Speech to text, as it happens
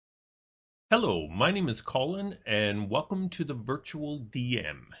Hello, my name is Colin and welcome to the Virtual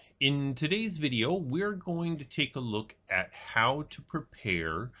DM. In today's video, we're going to take a look at how to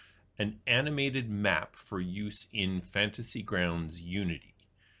prepare an animated map for use in Fantasy Grounds Unity.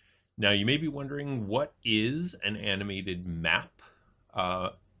 Now, you may be wondering, what is an animated map?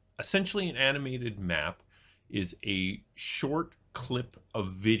 Essentially, an animated map is a short clip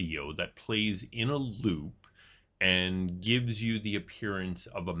of video that plays in a loop and gives you the appearance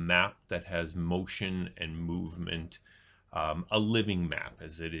of a map that has motion and movement, a living map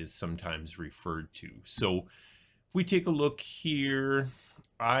as it is sometimes referred to. So if we take a look here,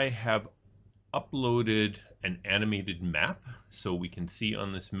 I have uploaded an animated map. So we can see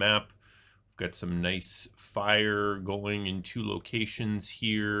on this map, we've got some nice fire going in two locations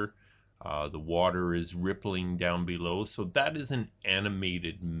here. The water is rippling down below. So that is an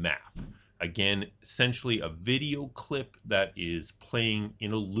animated map. Again, essentially a video clip that is playing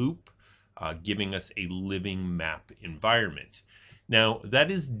in a loop, giving us a living map environment. Now, that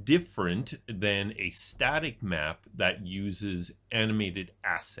is different than a static map that uses animated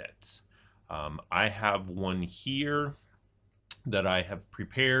assets. I have one here that I have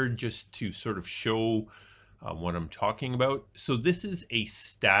prepared just to sort of show what I'm talking about. So this is a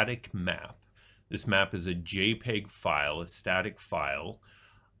static map. This map is a JPEG file, a static file.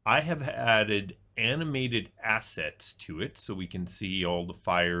 I have added animated assets to it, so we can see all the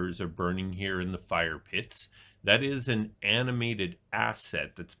fires are burning here in the fire pits. That is an animated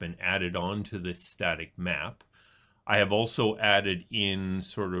asset that's been added onto this static map. I have also added in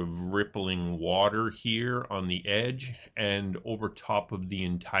sort of rippling water here on the edge, and over top of the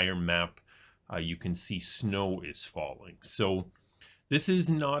entire map, you can see snow is falling. So this is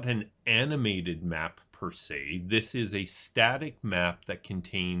not an animated map per se. This is a static map that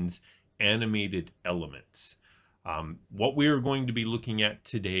contains animated elements. What we are going to be looking at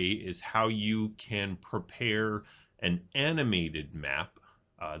today is how you can prepare an animated map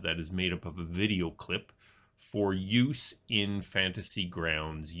that is made up of a video clip for use in Fantasy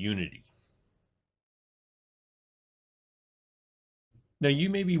Grounds Unity. Now, you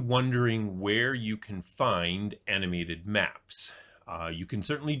may be wondering where you can find animated maps. You can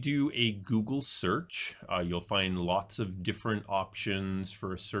certainly do a Google search. You'll find lots of different options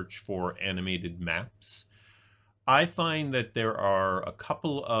for a search for animated maps. I find that there are a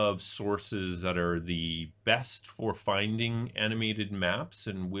couple of sources that are the best for finding animated maps,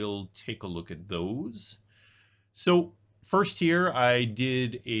 and we'll take a look at those. So first here, I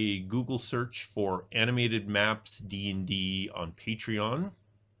did a Google search for animated maps D&D on Patreon,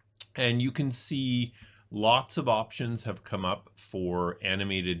 and you can see lots of options have come up for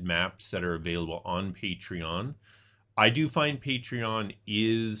animated maps that are available on Patreon. I do find Patreon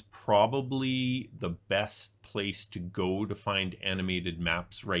is probably the best place to go to find animated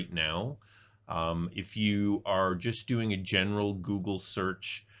maps right now. If you are just doing a general Google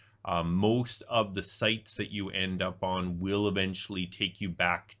search, most of the sites that you end up on will eventually take you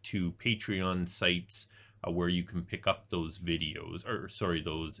back to Patreon sites where you can pick up those videos, or sorry,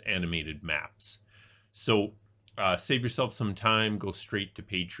 those animated maps. So save yourself some time, go straight to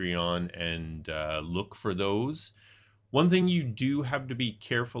Patreon and look for those. One thing you do have to be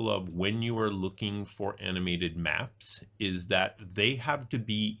careful of when you are looking for animated maps is that they have to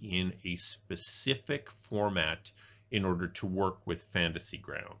be in a specific format in order to work with Fantasy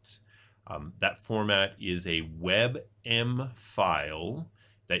Grounds. That format is a WebM file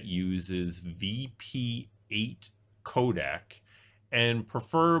that uses VP8 codec. And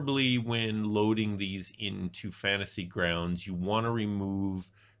preferably when loading these into Fantasy Grounds, you want to remove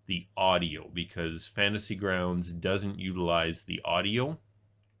the audio because Fantasy Grounds doesn't utilize the audio,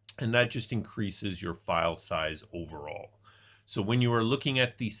 and that just increases your file size overall. So when you are looking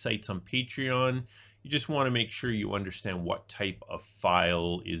at these sites on Patreon, you just want to make sure you understand what type of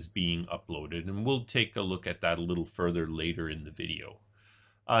file is being uploaded, and we'll take a look at that a little further later in the video.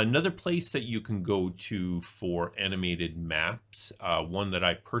 Another place that you can go to for animated maps, one that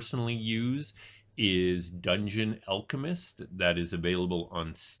I personally use, is Dungeon Alchemist. That is available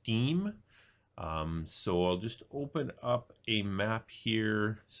on Steam. So I'll just open up a map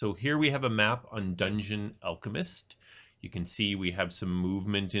here. So here we have a map on Dungeon Alchemist. You can see we have some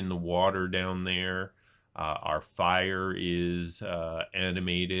movement in the water down there. Our fire is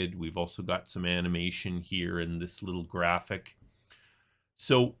animated. We've also got some animation here in this little graphic.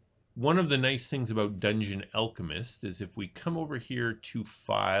 So one of the nice things about Dungeon Alchemist is if we come over here to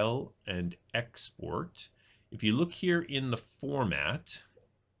File and Export, if you look here in the format,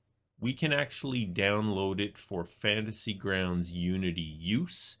 we can actually download it for Fantasy Grounds Unity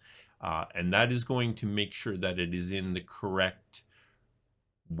use. And that is going to make sure that it is in the correct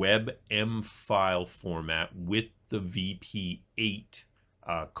WebM file format with the VP8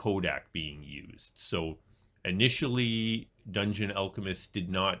 codec being used. So initially, Dungeon Alchemist did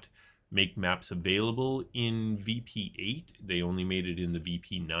not make maps available in VP8. They only made it in the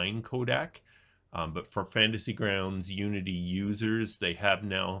VP9 codec. But for Fantasy Grounds Unity users, they have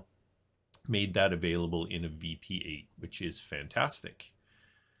now made that available in a VP8, which is fantastic.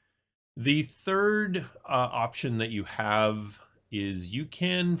 The third option that you have is you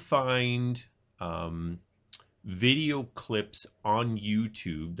can find video clips on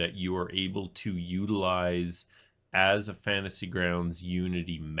YouTube that you are able to utilize as a Fantasy Grounds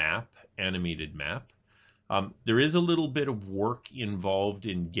Unity map, animated map. There is a little bit of work involved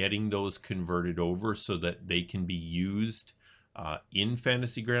in getting those converted over so that they can be used in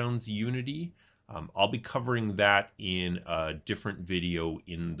Fantasy Grounds Unity. I'll be covering that in a different video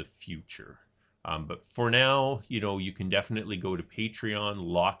in the future. But for now, you can definitely go to Patreon.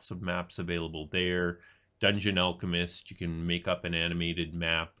 Lots of maps available there. Dungeon Alchemist, you can make up an animated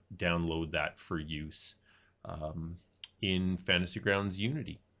map, download that for use in Fantasy Grounds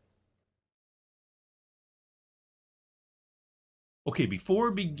Unity. Okay,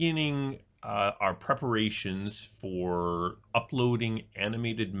 before beginning our preparations for uploading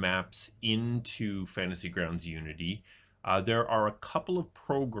animated maps into Fantasy Grounds Unity, there are a couple of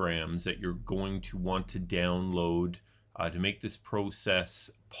programs that you're going to want to download to make this process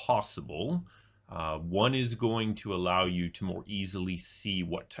possible. One is going to allow you to more easily see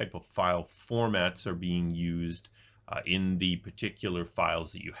what type of file formats are being used in the particular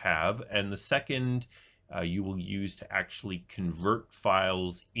files that you have. And the second you will use to actually convert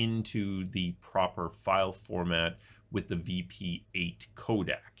files into the proper file format with the VP8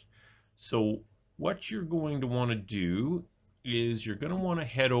 codec. So what you're going to want to do is you're going to want to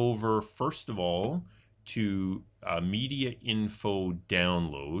head over, first of all, to MediaInfo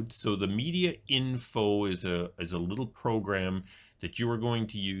download. So the MediaInfo is a little program that you are going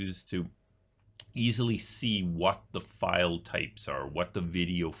to use to easily see what the file types are, what the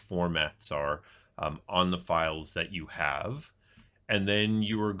video formats are on the files that you have. And then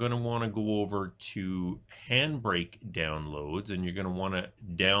you are going to want to go over to Handbrake downloads, and you're going to want to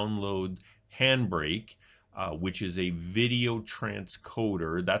download Handbrake, which is a video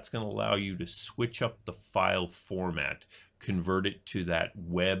transcoder. That's going to allow you to switch up the file format, convert it to that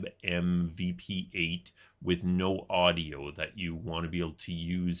WebM VP8 with no audio that you want to be able to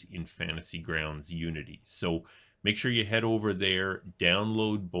use in Fantasy Grounds Unity. So make sure you head over there,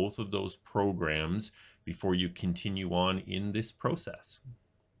 download both of those programs before you continue on in this process.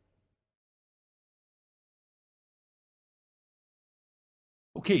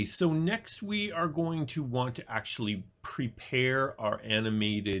 Okay, so next we are going to want to actually prepare our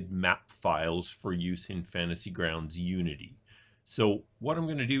animated map files for use in Fantasy Grounds Unity. So what I'm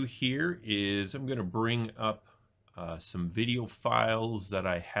going to do here is I'm going to bring up some video files that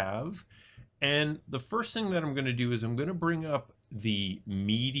I have. And the first thing that I'm going to do is I'm going to bring up the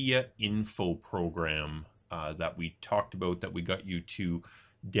MediaInfo program that we talked about, that we got you to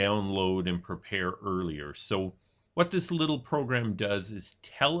download and prepare earlier. So what this little program does is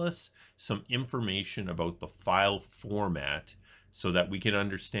tell us some information about the file format so that we can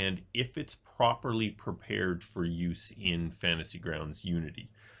understand if it's properly prepared for use in Fantasy Grounds Unity.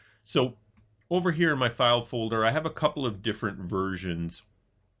 So over here in my file folder, I have a couple of different versions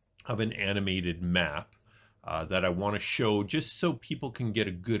of an animated map that I want to show, just so people can get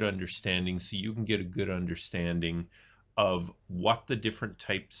a good understanding, so you can get a good understanding of what the different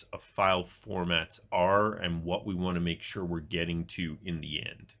types of file formats are and what we want to make sure we're getting to in the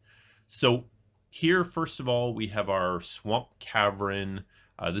end. So here, first of all, we have our Swamp Cavern.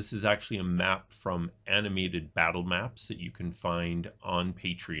 This is actually a map from Animated Battle Maps that you can find on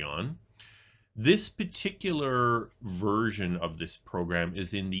Patreon. This particular version of this program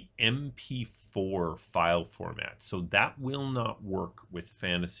is in the MP4 file format, so that will not work with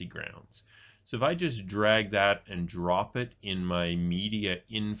Fantasy Grounds. So if I just drag that and drop it in my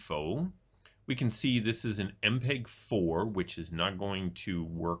MediaInfo, we can see this is an MPEG-4, which is not going to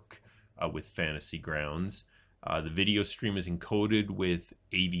work with Fantasy Grounds. The video stream is encoded with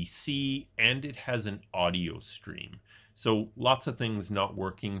AVC, and it has an audio stream. So lots of things not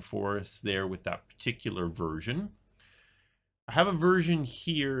working for us there with that particular version. I have a version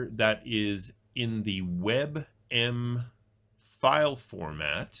here that is in the WebM file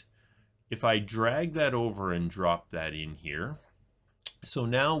format. If I drag that over and drop that in here, so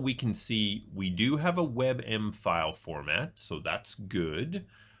now we can see we do have a WebM file format, so that's good.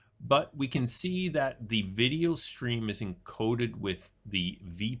 But we can see that the video stream is encoded with the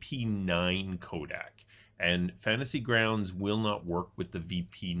VP9 codec. And Fantasy Grounds will not work with the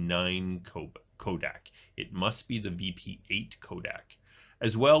VP9 codec. It must be the VP8 codec.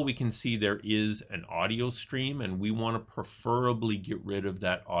 As well, we can see there is an audio stream, and we want to preferably get rid of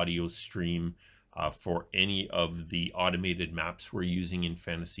that audio stream for any of the automated maps we're using in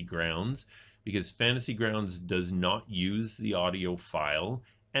Fantasy Grounds, because Fantasy Grounds does not use the audio file,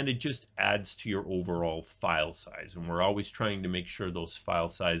 and it just adds to your overall file size. And we're always trying to make sure those file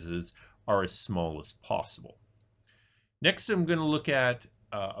sizes are as small as possible. Next, I'm going to look at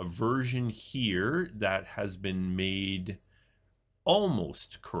a version here that has been made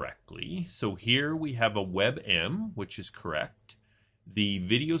almost correctly. So here we have a WebM, which is correct. The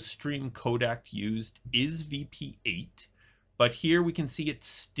video stream codec used is VP8, but here we can see it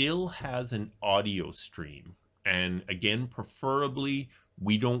still has an audio stream. And again, preferably,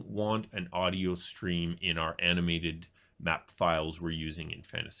 we don't want an audio stream in our animated map files we're using in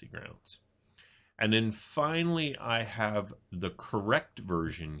Fantasy Grounds. And then finally, I have the correct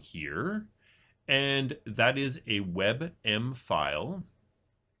version here, and that is a WebM file.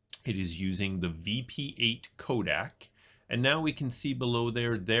 It is using the VP8 codec. And now we can see below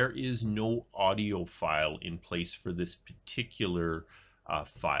there is no audio file in place for this particular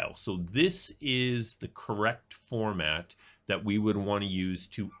file. So this is the correct format that we would want to use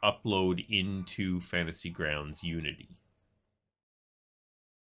to upload into Fantasy Grounds Unity.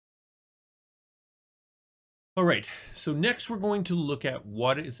 All right, so next we're going to look at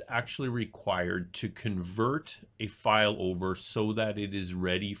what is actually required to convert a file over so that it is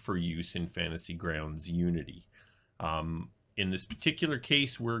ready for use in Fantasy Grounds Unity. In this particular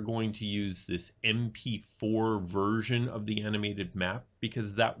case, we're going to use this MP4 version of the animated map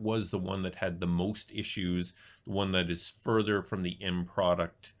because that was the one that had the most issues, the one that is further from the end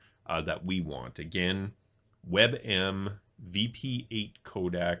product that we want. Again, WebM VP8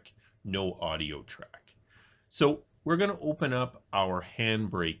 codec, no audio track. So we're going to open up our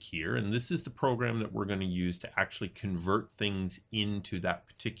Handbrake here, and this is the program that we're going to use to actually convert things into that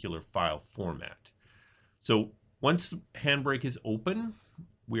particular file format. So once Handbrake is open,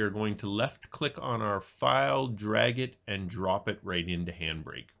 we are going to left click on our file, drag it, and drop it right into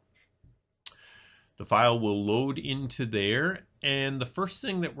Handbrake. The file will load into there, and the first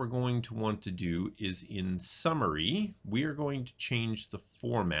thing that we're going to want to do is in summary, we are going to change the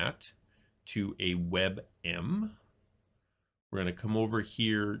format to a WebM. We're going to come over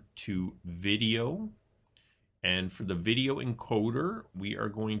here to video, and for the video encoder, we are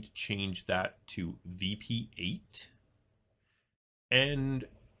going to change that to VP8. And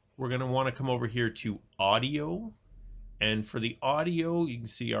we're going to want to come over here to audio. And for the audio, you can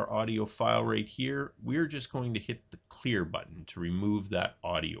see our audio file right here. We're just going to hit the clear button to remove that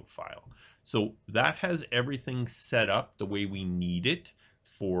audio file. So that has everything set up the way we need it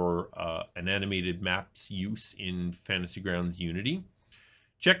for an animated maps use in Fantasy Grounds Unity.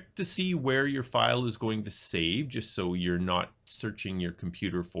 Check to see where your file is going to save, just so you're not searching your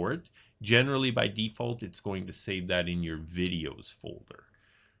computer for it. Generally, by default, it's going to save that in your videos folder.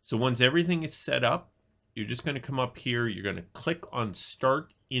 So once everything is set up, you're just going to come up here, you're going to click on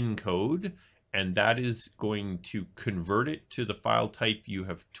Start Encode, and that is going to convert it to the file type you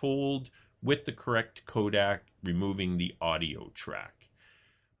have told with the correct codec, removing the audio track.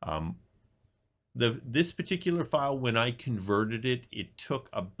 This particular file, when I converted it, it took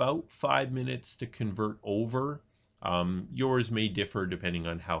about 5 minutes to convert over. Yours may differ depending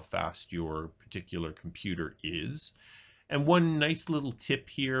on how fast your particular computer is. And one nice little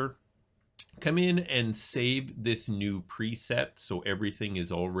tip here, come in and save this new preset so everything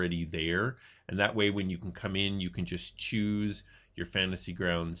is already there. And that way when you can come in, you can just choose your Fantasy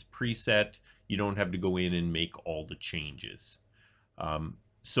Grounds preset. You don't have to go in and make all the changes.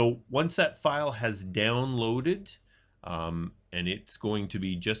 So once that file has downloaded, and it's going to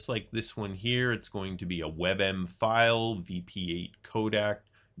be just like this one here, it's going to be a WebM file, VP8 codec,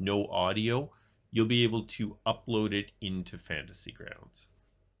 no audio, you'll be able to upload it into Fantasy Grounds.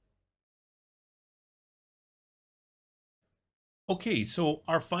 Okay, so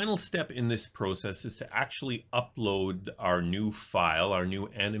our final step in this process is to actually upload our new file, our new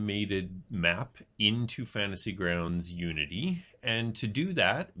animated map into Fantasy Grounds Unity. And to do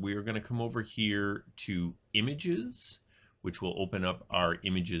that, we're going to come over here to Images, which will open up our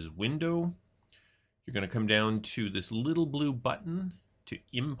Images window. You're going to come down to this little blue button to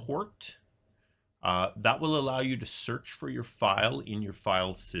Import. That will allow you to search for your file in your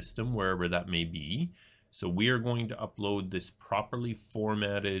file system, wherever that may be. So we are going to upload this properly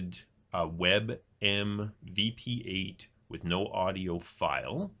formatted WebM VP8 with no audio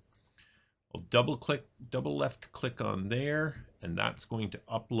file. I'll double left click on there, and that's going to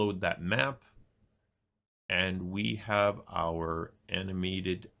upload that map. and we have our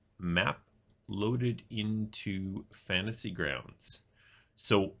animated map loaded into Fantasy Grounds.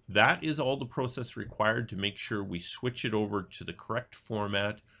 So that is all the process required to make sure we switch it over to the correct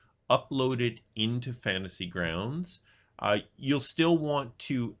format, upload it into Fantasy Grounds. You'll still want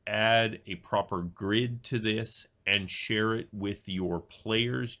to add a proper grid to this and share it with your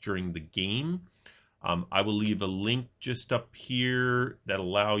players during the game. I will leave a link just up here that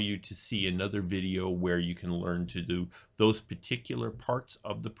allow you to see another video where you can learn to do those particular parts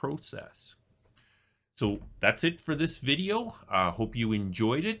of the process. So that's it for this video. Hope you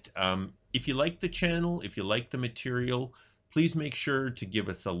enjoyed it. If you like the channel, if you like the material, please make sure to give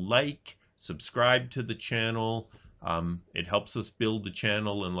us a like, subscribe to the channel. It helps us build the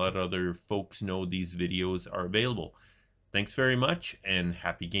channel and let other folks know these videos are available. Thanks very much and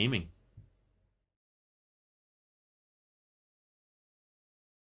happy gaming.